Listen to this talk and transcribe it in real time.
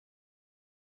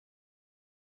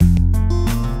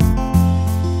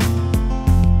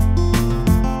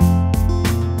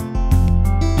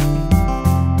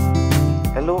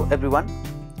Everyone,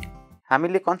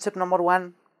 हामीले concept number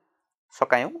 1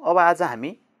 सकायौं। अब आज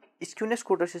हामी स्क्युनेस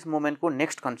कुर्टोसिस मुभमेन्टको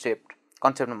नेक्स्ट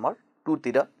कन्सेप्ट नम्बर 2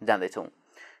 तिर जाँदै छौं।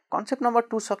 कन्सेप्ट नम्बर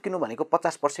 2 सकिनु भनेको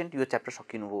 50% यो च्याप्टर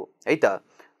सकिनु हो है त।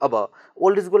 अब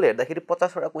ओल्ड इज गोल्ड हेर्दाखेरि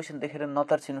 50 वटा क्वेशन देखेर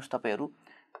नतर्सिनुस् तपाईहरु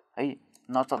है,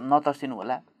 नतर्सिनु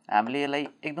होला। हामीले यसलाई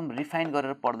एकदम रिफाइन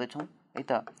गरेर पढ्दै छौं है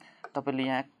त। तपाईले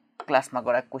यहाँ क्लासमा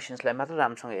गराएको क्वेशन्सलाई मात्र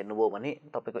राम्रोसँग हेर्नुभयो भने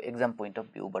तपाईको exam point of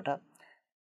भ्यूबाट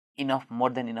enough,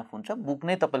 more than enough हुन्छ। बुक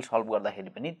नै तपाईले सल्भ गर्दाखेरि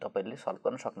पनि तपाईले सल्भ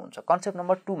गर्न सक्नुहुन्छ। कन्सेप्ट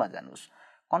नम्बर 2 मा जानुस्।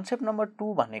 कन्सेप्ट नम्बर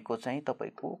 2 भनेको चाहिँ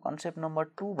तपाईको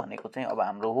अब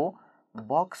हाम्रो हो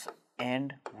box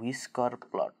and whisker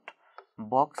plot.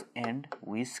 Box and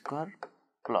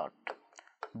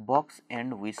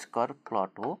whisker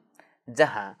plot हो,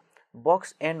 जहाँ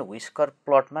बक्स एन्ड व्हिस्कर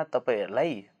प्लटमा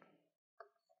तपाईहरुलाई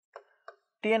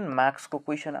 10 मार्क्स को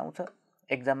क्वेशन आउँछ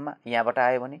एक्जाममा। यहाँबाट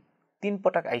आयो भने 3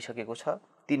 पटक आइसकेको छ।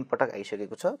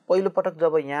 पहिलो पटक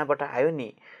जब यहाँबाट आयो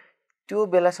नि, त्यो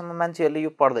बेलासम्म मान्छेहरुले यो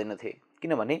पढ्दैनथे,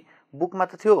 किनभने बुकमा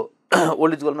त थियो,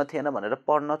 ओल्ड इज गोल्डमा थिएन भनेर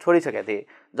पढ्न छोडिसकेका थिए।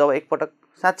 जब एक पटक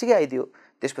साच्चै आइदियो,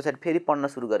 त्यसपछि फेरि पढ्न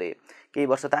सुरु गरे। केही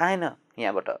वर्ष त आएन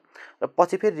यहाँबाट, र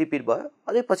पछि फेरि रिपिट भयो,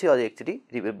 अझै पछि अझै एकचोटी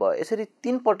रिपिट भयो। यसरी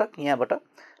 3 पटक यहाँबाट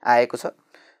आएको छ।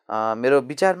 मेरो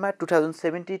विचारमा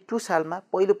 2072 सालमा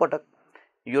पहिलो पटक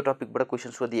यो टपिकबाट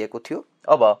क्वेशन सोधिएको थियो।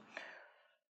 अब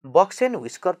बक्स एन्ड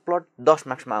व्हिस्कर प्लट 10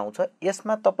 मार्क्समा आउँछ।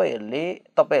 यसमा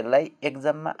तपाईहरुलाई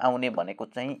एक्जाममा आउने भनेको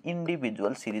चाहिँ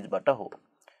इन्डिभिजुअल सिरिजबाट हो।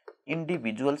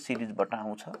 इन्डिभिजुअल सिरिजबाट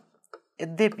आउँछ।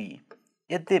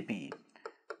 यद्यपि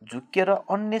झुकेर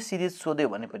अन्य सिरिज सोध्यो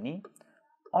भने पनि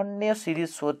अन्य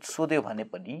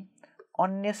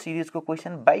सिरिजको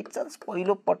क्वेशन बाइ चान्स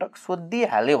पहिलो पटक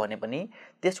सोधिहाल्यो भने पनि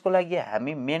त्यसको लागि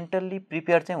हामी मेन्टल्ली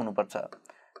प्रिपेयर चाहिँ हुनुपर्छ।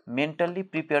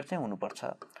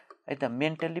 है त।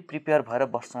 मेन्टल्ली प्रिपेयर भएर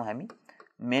बस्छौं हामी।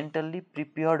 मेन्टल्ली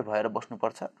प्रिपेयर्ड भएर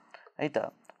बस्नुपर्छ है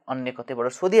त। अन्य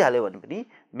कतैबाट सोधिहाल्यो भने पनि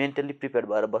मेन्टल्ली प्रिपेयर्ड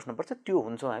भएर बस्नुपर्छ। त्यो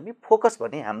हुन्छौं हामी। फोकस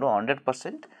भने हाम्रो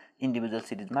 100% इन्डिभिजुअल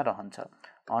सिरिजमा रहन्छ।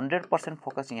 100%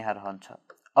 फोकस यहाँ रहन्छ।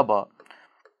 अब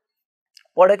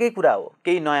पढेकै कुरा हो,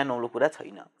 केही नयाँ नौलो कुरा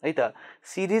छैन है त।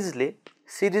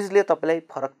 सिरिजले तपाईलाई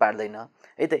फरक पार्दैन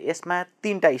है त। यसमा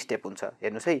 3टा स्टेप हुन्छ।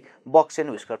 हेर्नुस् है, बक्स एन्ड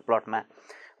व्हिस्कर प्लटमा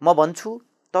म भन्छु,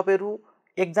 तपाईहरु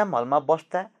एक्जाम हलमा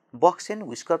बस्दा बक्स एन्ड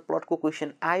व्हिस्कर प्लटको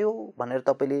क्वेशन आयो भनेर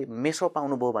तपाईले मेसो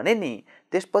पाउनुभयो भने नि,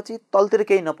 त्यसपछि तलतिर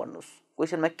केही नपढ्नुस्।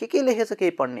 क्वेशनमा के लेखेछ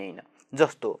केही पढ्ने हैन।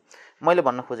 जस्तो मैले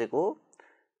भन्न खोजेको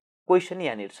क्वेशन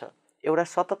यहाँनिर छ। एउटा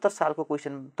 77 सालको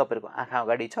क्वेशन तपाईहरुको आँखा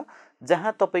अगाडि छ,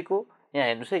 जहाँ तपाईको यहाँ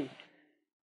हेर्नुस् है,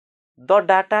 द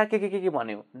डाटा के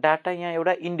भन्यो। डाटा यहाँ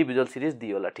एउटा इन्डिभिजुअल सिरिज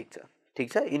दियो होला। ठीक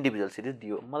छ, इन्डिभिजुअल सिरिज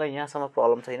दियो। मलाई यहाँसम्म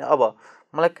प्रब्लम छैन। अब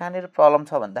मलाई कहाँनिर प्रब्लम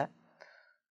छ भन्दा,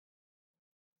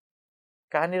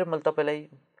 कहाँनिर मैले तपाईलाई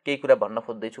केही कुरा भन्न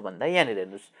खोज्दैछु भन्दा, यहाँनिर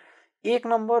हेर्नुस्, 1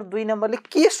 नम्बर 2 नम्बरले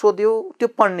के सोध्यो त्यो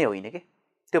पढ्ने होइन के,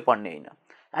 त्यो पढ्ने होइन।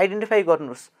 आइडेन्टिफाई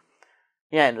गर्नुस्।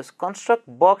 यहाँ हेर्नुस्, construct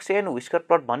box and whisker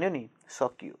plot भन्यो नि,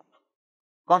 सकियो।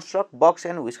 Construct box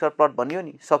and whisker plot भन्यो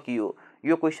नि, सकियो।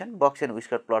 यो क्वेशन बक्स एन्ड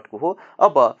व्हिस्कर प्लटको हो।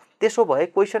 अब त्यसो भए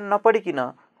क्वेशन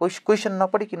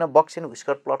नपढिकिन बक्स एन्ड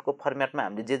व्हिस्कर प्लटको फर्म्याटमा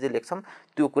हामीले जे लेख्छौं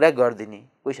त्यो कुरा गर्दिने,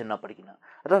 क्वेशन नपढिकिन।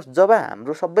 र जब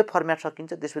हाम्रो सबै फर्म्याट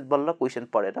सकिन्छ, त्यसपछि बल्ल क्वेशन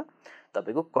पढेर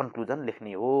तपाईको कन्क्लुजन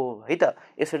लेख्ने हो है त।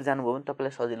 यसरी जानुभयो भने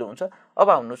तपाईलाई सजिलो हुन्छ। अब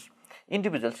आउनुस्,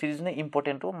 इन्डिभिजुअल सिरिज नै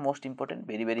इम्पोर्टेन्ट हो, most important,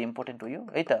 very very important हो यो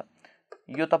है त।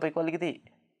 यो तपाईको अलिकति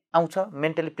आउँछ,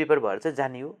 मेन्टली प्रिपेयर भएर चाहिँ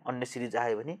जाने हो। अन्य सिरिज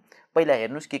आयो भने पहिला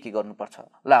हेर्नुस् के गर्नुपर्छ।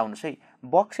 ल आउनुस् है,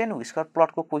 बक्स एन्ड व्हिस्कर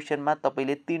प्लटको क्वेशनमा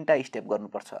तपाईले 3टा स्टेप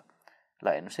गर्नुपर्छ। ल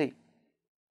हेर्नुस् है,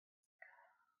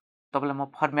 तपाईलाई म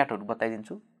फर्म्याटहरु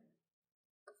बताइदिन्छु।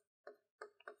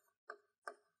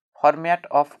 Format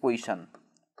of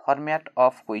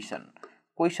question.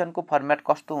 क्वेशनको फर्म्याट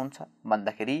कस्तो हुन्छ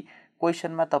भन्दाखेरि,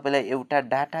 क्वेशनमा तपाईलाई एउटा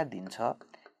डाटा दिन्छ।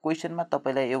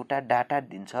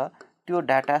 त्यो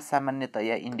डाटा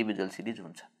सामान्यतया इन्डिभिजुअल सिरिज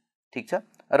हुन्छ। ठीक छ।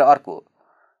 र अर्को,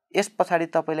 यस पछाडी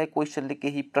तपाईलाई क्वेशनले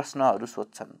केही प्रश्नहरु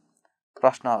सोध्छन्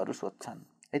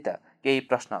है त। केही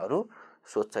प्रश्नहरु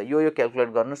सोध्छ, यो क्याल्कुलेट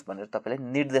गर्नुस् भनेर तपाईलाई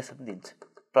निर्देशन दिन्छ।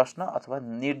 प्रश्न अथवा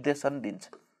निर्देशन दिन्छ।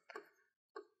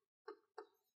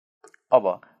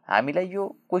 अब हामीलाई यो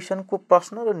क्वेशनको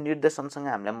प्रश्न र निर्देशनसँग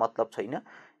हामीलाई मतलब छैन।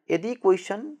 यदि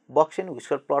क्वेशन बक्स एन्ड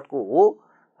व्हिस्कर प्लटको हो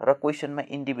र क्वेशनमा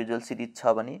इन्डिभिजुअल सिरिज छ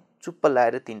भने चुप्प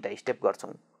लाएर 3टा स्टेप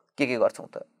गर्छौं। के गर्छौं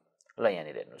त? ल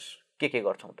यहाँनिर हेर्नुस्, के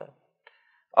गर्छौं त?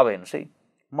 अब हेर्नुस् है,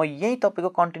 म यही तपाईको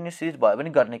कन्टिन्युअस सिरिज भयो भने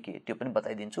गर्ने के त्यो पनि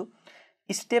बताइदिन्छु।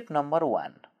 स्टेप नम्बर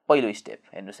 1, पहिलो स्टेप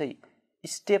हेर्नुस् है,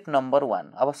 स्टेप नम्बर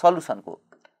 1। अब सल्युसनको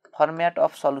फर्म्याट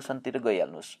अफ सल्युसन तिर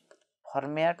गइहाल्नुस्।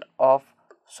 फर्म्याट अफ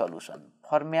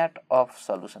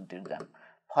सल्युसन तिर जाम।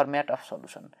 Format of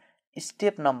solution,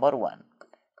 step number 1,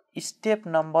 step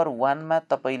number 1 मा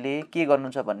तपाईले के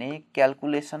गर्नुहुन्छ भने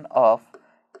calculate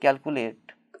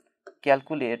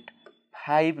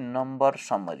 5 number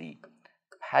summary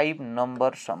 5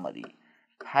 number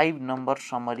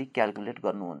summary calculate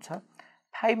गर्नुहुन्छ।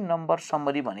 5 नम्बर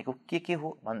समरी भनेको के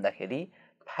हो भन्दाखेरि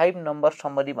 5 नम्बर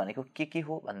समरी भनेको के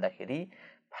हो भन्दाखेरि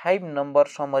 5 नम्बर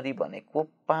समरी भनेको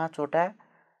 5 वटा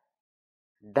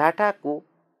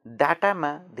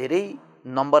डाटामा धेरै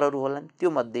नम्बरहरू होलान्, त्यो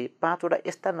मध्ये 5 वटा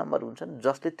यस्ता नम्बर हुन्छन्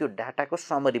जसले त्यो डाटाको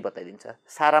समरी बताइदिन्छ,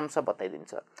 सारांश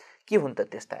बताइदिन्छ। के हुन् त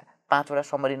त्यस्ता 5 वटा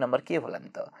समरी नम्बर के होलान्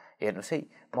त? हेर्नुस् है,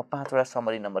 म 5 वटा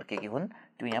समरी नम्बर के हुन्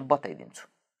त्यो यहाँ बताइदिन्छु।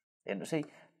 हेर्नुस् है,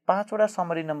 5 वटा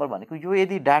समरी नम्बर भनेको यो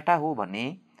यदि डाटा हो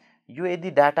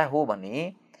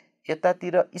भने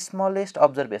यतातिर स्मलेस्ट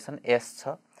अब्जर्भेसन एस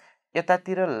छ,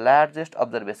 यतातिर लार्जेस्ट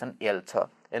अब्जर्भेसन एल छ।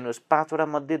 हेर्नुस् 5 वटा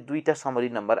मध्ये 2टा समरी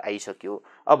नम्बर आइसक्यो।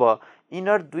 अब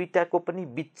इनर 2टाको पनि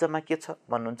बिचमा के छ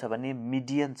भन्नुहुन्छ भने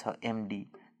मिडियन छ,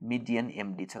 मिडियन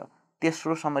एमडी छ।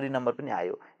 तेस्रो समरी नम्बर पनि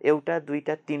आयो, एउटा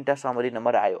 2टा 3टा समरी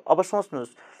नम्बर आयो। अब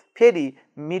सोच्नुस् फेरि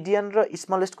मिडियन र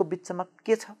स्मलेस्टको बिचमा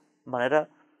के छ भनेर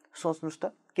सोच्नुस्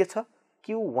त, के छ?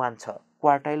 Q1 छ,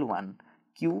 क्वार्टाइल 1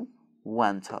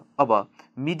 Q1 छ। अब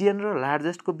मिडियन र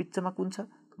लार्जेस्टको बिचमा कुन छ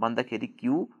भन्दाखेरि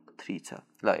Q3 छ।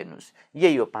 ल हेर्नुस्,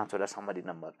 यही हो 5 वटा समरी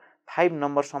नम्बर। 5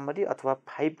 नम्बर समरी अथवा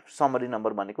 5 समरी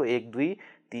नम्बर भनेको 1 2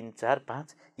 3 4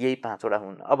 5 यही 5 वटा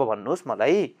हुन्। अब भन्नुहोस्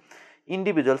मलाई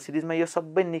इन्डिभिजुअल सिरिजमा यो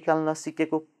सबै निकाल्न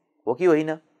सिकेको हो कि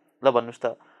होइन? ल भन्नुहोस्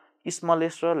त।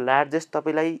 स्मलेस्ट र लार्जेस्ट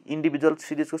तपाईलाई इन्डिभिजुअल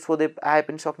सिरिजको सोधे आए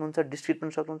पनि सक्नुहुन्छ, डिस्क्रिट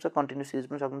पनि सक्नुहुन्छ, कन्टिन्युस सिरिज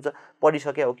पनि सक्नुहुन्छ,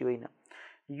 पढिसके हो कि होइन?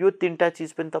 यो 3टा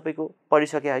चिज पनि तपाईको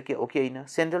पढिसके हो कि होइन?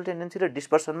 सेन्ट्रल टेन्डेन्सी र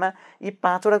डिस्पर्सनमा यी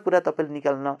 5 वटा कुरा तपाईले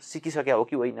निकाल्न सिकिसके हो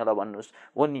कि होइन? ल भन्नुहोस्।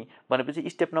 हो नि, भनेपछि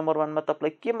स्टेप नम्बर 1 मा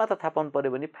तपाईलाई के मात्र थाहा पाउनु पर्यो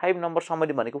भने 5 नम्बर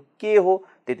समरी भनेको के हो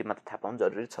त्यति मात्र थाहा पाउनु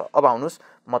जरुरी छ। अब आउनुस्,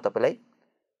 म तपाईलाई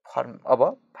अब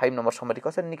 5 नम्बर समरी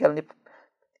कसरी निकाल्ने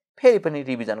फेरि पनि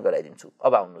रिभिजन गराइदिन्छु।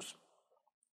 अब आउनुस्,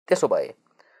 त्यसो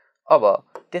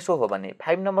हो भने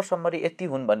 5 नम्बर समरी यति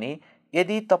हुन् भने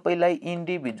यदि तपाईलाई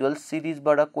इन्डिभिजुअल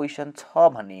सिरिजबाट क्वेशन छ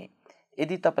भने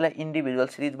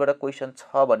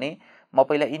म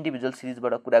पहिला इन्डिभिजुअल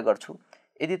सिरिजबाट कुरा गर्छु।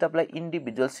 यदि तपाईलाई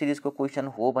इन्डिभिजुअल सिरिजको क्वेशन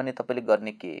हो भने तपाईले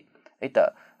गर्ने के है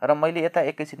त? र मैले यता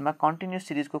एकैछिनमा कन्टिन्युस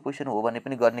सिरिजको क्वेशन हो भने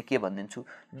पनि गर्ने के भन्दिन्छु।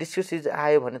 डिस्क्रिट सिरिज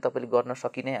आयो भने तपाईले गर्न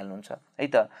सकि नै हाल्नुहुन्छ है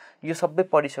त। यो सबै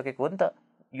पढिसकेको हो नि त।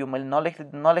 यो मैले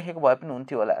नलेखेको भए पनि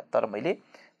हुन्थ्यो होला, तर मैले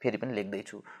फेरि पनि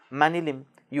लेख्दैछु। मानिलिम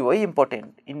यो है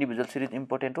इम्पोर्टेन्ट, इन्डिभिजुअल सिरिज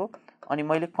इम्पोर्टेन्ट हो, अनि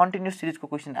मैले कन्टिन्युस सिरिजको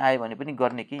क्वेशन आयो भने पनि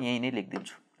गर्ने कि यही नै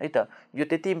लेखिदिन्छु है त। यो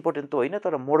त्यति इम्पोर्टेन्ट त होइन,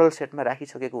 तर मोडल सेटमा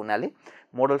राखिसकेको हुनाले,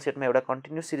 मोडल सेटमा एउटा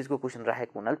कन्टिन्युस सिरिजको क्वेशन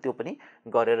राखेको हुनाले त्यो पनि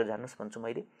गरेर जानुस् भन्छु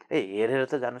मैले। हेरेर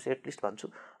त जानुस् एटलिस्ट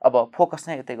भन्छु। अब फोकस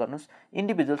चाहिँ यतै गर्नुस्।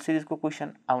 इन्डिभिजुअल सिरिजको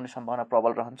क्वेशन आउने सम्भावना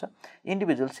प्रबल रहन्छ।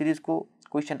 इन्डिभिजुअल सिरिजको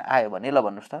क्वेशन आयो भने ल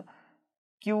भन्नुस् त,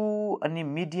 Q अनि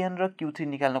मिडियन र Q3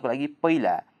 निकाल्नको लागि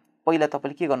पहिला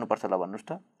तपाईले के गर्नुपर्छ ल भन्नुस्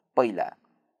त। पहिला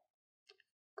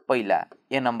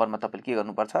ए नम्बरमा तपाईले के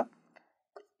गर्नुपर्छ?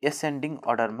 एसेन्डिङ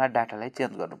अर्डरमा डाटालाई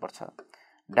चेन्ज गर्नुपर्छ।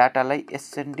 डाटालाई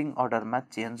एसेन्डिङ अर्डरमा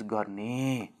चेन्ज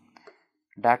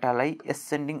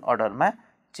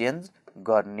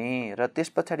गर्ने र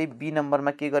त्यसपछि बी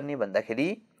नम्बरमा के गर्ने भन्दाखेरि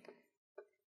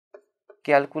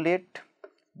calculate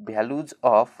values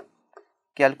of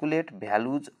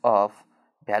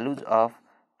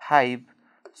 5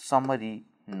 summary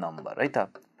number है त।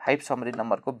 5 समरी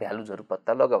नम्बरको भ्यालुजहरू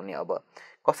पत्ता लगाउने। अब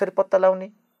कसरी पत्ता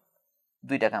लगाउने?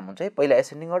 2टा काम हुन्छ है। पहिला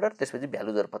एसेन्डिङ अर्डर, त्यसपछि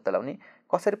भ्यालुजहरू पत्ता लगाउने।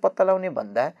 कसरी पत्ता लगाउने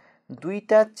भन्दा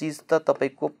 2टा चिज त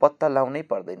तपाईको पत्ता लगाउनै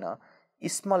पर्दैन।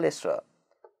 स्मलेस्ट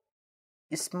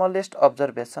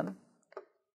अब्जर्भेसन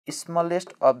एस र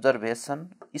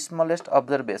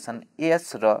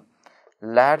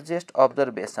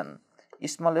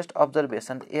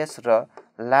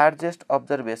लार्जेस्ट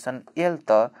अब्जर्भेसन एल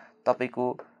त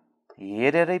तपाईको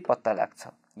हेरेरै पत्ता लाग्छ।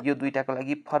 यो 2टाको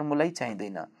लागि फर्मुलै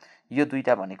चाहिँदैन। यो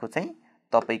 2टा भनेको चाहिँ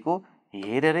तपाईको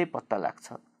हेरेरै पत्ता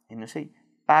लाग्छ। हेर्नुस् है,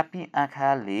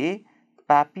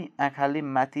 पापी आँखाले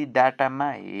माथि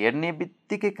डाटामा हेर्ने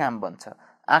बित्तिकै काम बन्छ।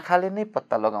 आँखाले नै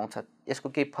पत्ता लगाउँछ। यसको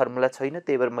केही फर्मुला छैन,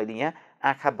 त्यही भएर मैले यहाँ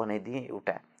आँखा बनाइदिएँ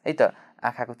एउटा है त।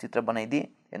 आँखाको चित्र बनाइदिएँ।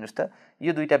 हेर्नुस् त,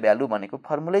 यो 2टा भ्यालु भनेको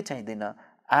फर्मुलै चाहिँदैन।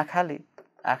 आँखाले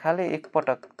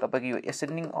एकपटक तपाईको यो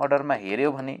एसेन्डिङ अर्डरमा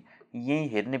हेर्यो भने यही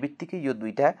हेर्ने बित्तिकै यो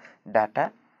 2टा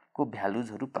डाटाको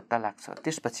भ्यालुजहरू पत्ता लाग्छ।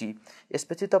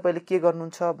 यसपछि तपाईले के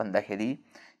गर्नुहुन्छ भन्दाखेरि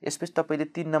यसपछि तपाईले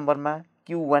 3 नम्बरमा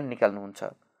Q1 निकाल्नुहुन्छ।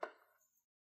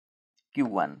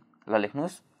 Q1 ल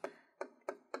लेख्नुस्।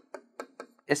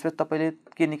 यसपछि तपाईले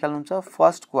के निकाल्नुहुन्छ?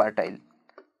 First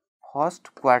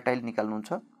quartile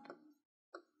निकाल्नुहुन्छ।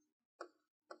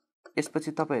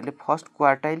 यसपछि तपाईहरुले first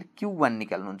quartile Q1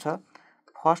 निकाल्नुहुन्छ।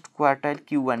 First quartile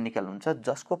Q1 निकाल्नुहुन्छ,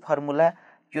 जसको फर्मुला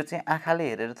यो चाहिँ आँखाले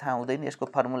हेरेर थाहा हुँदैन। यसको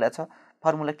फर्मुला छ,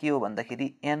 फर्मुला के हो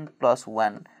भन्दाखेरि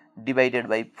n+1 divided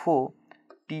by 4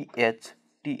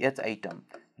 TH item.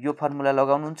 यो फर्मुला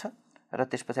लगाउनुहुन्छ र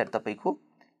त्यस पछाडि तपाईको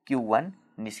Q1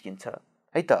 निस्किन्छ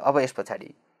है त। अब यस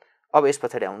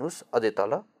पछाडि आउनुस् अझै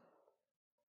तल।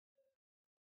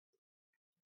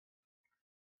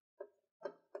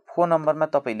 फोन नम्बरमा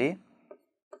तपाईले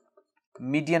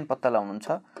मिडियन पत्ता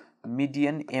लाउनुहुन्छ,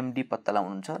 मिडियन MD पत्ता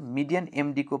लाउनुहुन्छ। मिडियन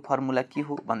MD को फर्मुला के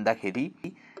हो भन्दाखेरि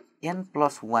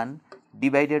n+1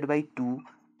 divided by 2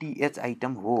 TH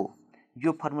item हो।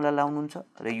 यो फर्मुला लाउनुहुन्छ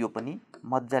र यो पनि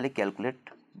मज्जाले क्याल्कुलेट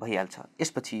भइहाल्छ।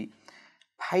 यसपछि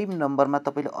 5 नम्बरमा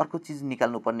तपाईले अर्को चीज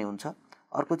निकाल्नु पर्ने हुन्छ।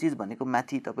 अर्को चीज भनेको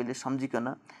माथि तपाईले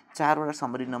सम्झिकन 4 वटा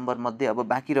समरी नम्बर मध्ये अब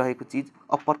बाँकी रहेको चीज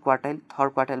अप्पर क्वार्टाइल,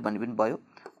 थर्ड क्वार्टाइल भन्ने पनि भयो,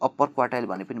 अप्पर क्वार्टाइल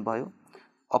भन्ने पनि भयो,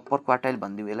 अप्पर क्वार्टाइल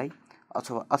भन्दिउँ यसलाई,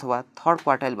 अथवा थर्ड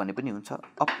क्वार्टाइल भन्ने पनि हुन्छ।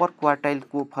 अप्पर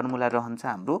क्वार्टाइलको फर्मुला रहन्छ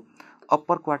हाम्रो,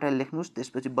 अप्पर क्वार्टाइल लेख्नुस्,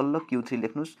 त्यसपछि बल्ल Q3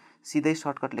 लेख्नुस्, सिधै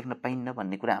सर्टकट लेख्न पाइन्न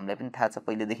भन्ने कुरा हामीलाई पनि थाहा छ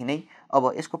पहिलेदेखि नै।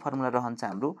 अब यसको फर्मुला रहन्छ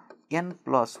हाम्रो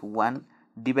n+1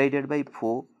 डिभाइडेड बाई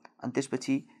 4 अनि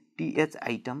त्यसपछि TH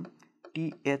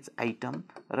आइटम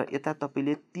र यता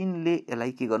तपाईले 3 ले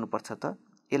यसलाई के गर्नुपर्छ त,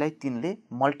 यसलाई 3 ले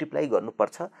मल्टिप्लाई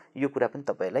गर्नुपर्छ। यो कुरा पनि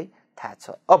तपाईलाई थाहा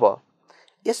छ। अब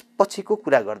यस पछिको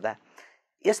कुरा गर्दा,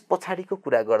 यस पछाडिको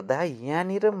कुरा गर्दा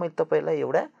यहाँनिर मैले तपाईलाई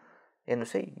एउटा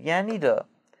हेर्नुस् है, यहाँनिर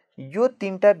यो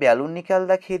तीनटा भ्यालु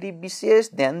निकाल्दाखेरि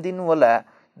विशेष ध्यान दिनु होला।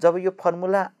 जब यो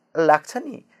फर्मुला लाग्छ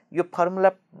नि, यो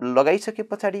फर्मुला लगाइसके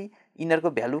पछाडि यिनीहरुको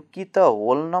भ्यालु कि त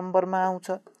होल नम्बरमा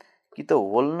आउँछ, कि त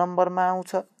होल नम्बरमा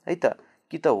आउँछ है त,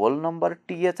 कि त होल नम्बर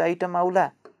TH आइटम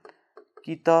आउला,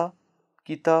 कि त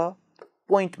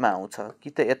पोइन्टमा आउँछ, कि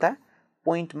त यता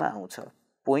पोइन्टमा आउँछ,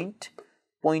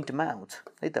 पोइन्टमा आउँछ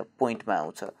है त, पोइन्टमा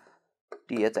आउँछ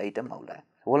TH आइटम आउला।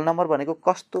 होल नम्बर भनेको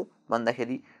कस्तो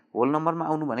भन्दाखेरि, होल नम्बरमा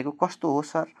आउनु भनेको कस्तो हो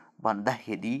सर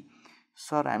भन्दाखेरि,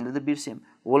 सर हामीले त बिर्स्यौं।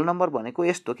 होल नम्बर भनेको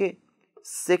यस्तो के,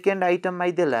 सेकेन्ड आइटम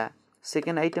आइदेला,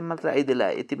 सेकेन्ड आइटम मात्र आइदेला।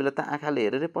 यति बेला त आँखाले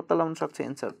हेरेर पत्ता लगाउन सक्छ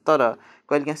एन्सर, तर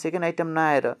कहिलेकाहीँ सेकेन्ड आइटम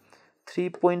नआएर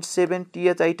 3.7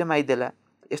 TH आइटम आइदेला।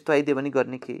 यस्तो आइदियो भने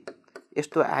गर्ने के,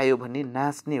 यस्तो आयो भने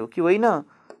नाच्ने हो कि होइन,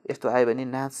 यस्तो आयो भने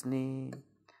नाच्ने,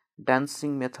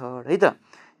 डान्सिङ मेथड है त।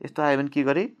 यस्तो आयो भने के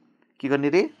गर्ने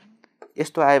रे,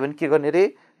 यस्तो आयो भने के गर्ने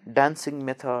रे, डान्सिङ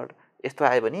मेथड। यस्तो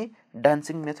आयो भने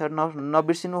डान्सिङ मेथड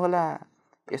नबिर्सिनु होला।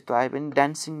 यस्तो आयो भने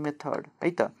डान्सिङ मेथड है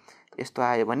त, यस्तो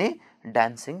आयो भने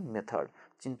डान्सिङ मेथड।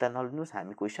 चिन्ता नलिनुस्,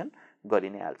 हामी क्वेशन गरि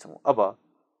नै हाल्छौँ। अब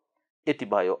यति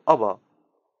भयो। अब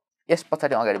यस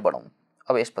पछाडि अगाडि बढौँ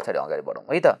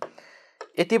है त।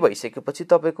 यति भइसकेपछि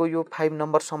तपाईको यो 5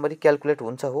 नम्बर समरी क्याल्कुलेट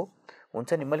हुन्छ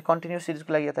नि। मैले कन्टिन्युअस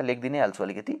सिरिजको लागि यता लेख्दिनै हाल्छु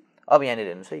अलिकति। अब यहाँनिर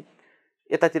हेर्नुस् है,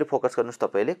 यतातिर फोकस गर्नुस्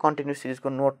तपाईले। कन्टिन्युअस सिरिजको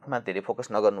नोटमा धेरै फोकस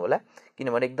नगर्नु होला,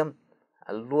 किनभने एकदम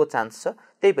लो चान्स छ।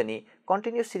 त्यही पनि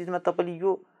कन्टिन्युअस सिरिजमा तपाईले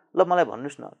यो, ल मलाई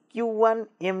भन्नुस् न, Q1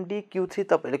 MD Q3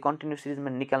 तपाईले कन्टिन्युअस सिरिजमा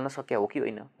निकाल्न सक्या हो कि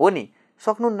होइन? हो नि,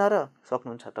 सक्नुहुन्न र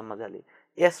सक्नुहुन्छ त मजाले।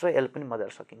 S र L पनि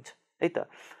मजाले सकिन्छ है त।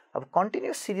 अब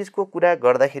कन्टिन्युअस सिरिजको कुरा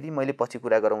गर्दाखेरि मैले पछि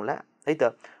कुरा गरौँला है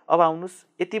त। अब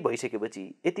आउनुस्, यति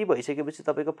भइसकेपछि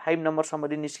तपाईको 5 नम्बर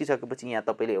समरी निस्किसकेपछि यहाँ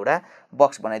तपाईले एउटा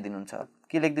बक्स बनाइदिनुहुन्छ।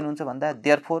 के लेख्दिनुहुन्छ भन्दा,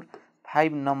 देयरफोर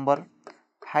 5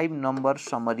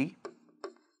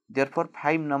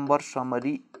 नम्बर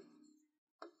समरी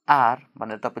आर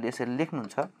भनेर तपाईले यसरी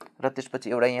लेख्नुहुन्छ र त्यसपछि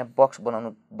एउटा यहाँ बक्स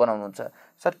बनाउनुहुन्छ।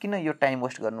 सर किन यो टाइम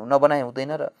वेस्ट गर्नु, नबनाए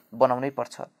हुँदैन र बनाउनै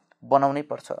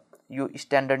पर्छ, यो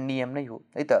स्ट्यान्डर्ड नियम नै हो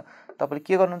है त। तपाईले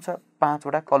के गर्नुहुन्छ, 5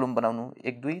 वटा कलम बनाउनु,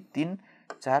 1 2 3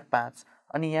 4 5,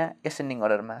 अनि यहाँ एसेन्डिङ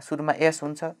अर्डरमा सुरुमा S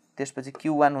हुन्छ, त्यसपछि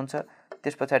Q1 हुन्छ,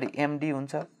 त्यसपछि MD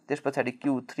हुन्छ, त्यसपछि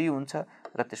Q3 हुन्छ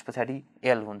र त्यसपछि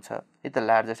L हुन्छ है त,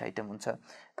 लार्जेस्ट आइटम हुन्छ।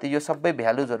 त यो सबै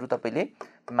भ्यालुजहरु तपाईले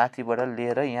माथिबाट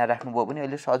लिएर यहाँ राख्नुभयो भने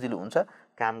अहिले सजिलो हुन्छ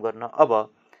काम गर्न।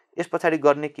 अब यस पछाडि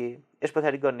गर्ने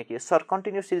के, सर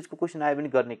कन्टिन्युअस सिरिजको क्वेशन आयो भने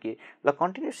गर्ने के? ल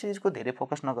कन्टिन्युअस सिरिजको धेरै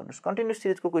फोकस नगर्नुस्। कन्टिन्युअस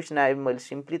सिरिजको क्वेशन आयो भने मैले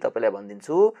सिम्पली तपाईलाई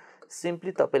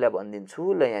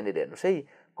भनिदिन्छु। ल यहाँनिर हेर्नुस् है,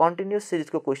 कन्टिन्युअस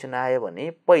सिरिजको क्वेशन आयो भने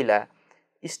पहिला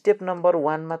स्टेप नम्बर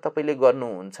 1 मा तपाईले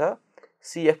गर्नुहुन्छ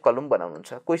CF कलम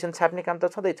बनाउनुहुन्छ। क्वेशन छाप्ने काम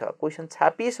त छँदैछ, क्वेशन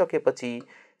छापिसकेपछि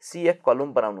CF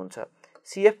कलम बनाउनुहुन्छ।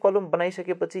 CF कलम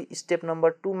बनाइसकेपछि स्टेप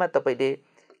नम्बर 2 मा तपाईले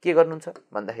के गर्नुहुन्छ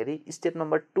भन्दाखेरि, स्टेप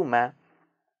नम्बर 2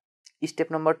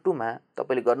 मा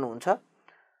तपाईले गर्नुहुन्छ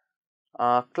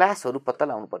क्लासहरु पत्ता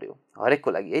लगाउनु पर्यो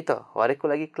हरेकको लागि है त। हरेकको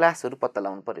लागि क्लासहरु पत्ता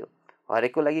लगाउनु पर्यो,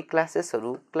 हरेकको लागि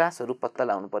क्लासहरु पत्ता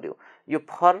लगाउनु पर्यो।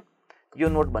 यो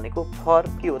नोट भनेको फर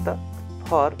के हो त,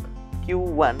 फर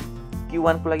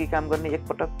Q1 को लागि काम गर्ने एक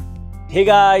पटक। Hey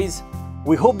guys,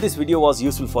 we hope this video was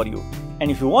useful for you. And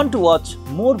if you want to watch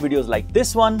more videos like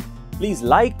this one, please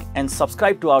like and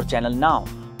subscribe to our channel now.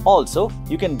 Also,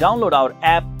 you can download our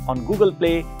app on Google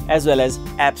Play as well as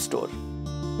App Store.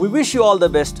 We wish you all the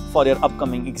best for your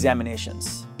upcoming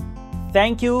examinations.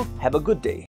 Thank you. Have a good day.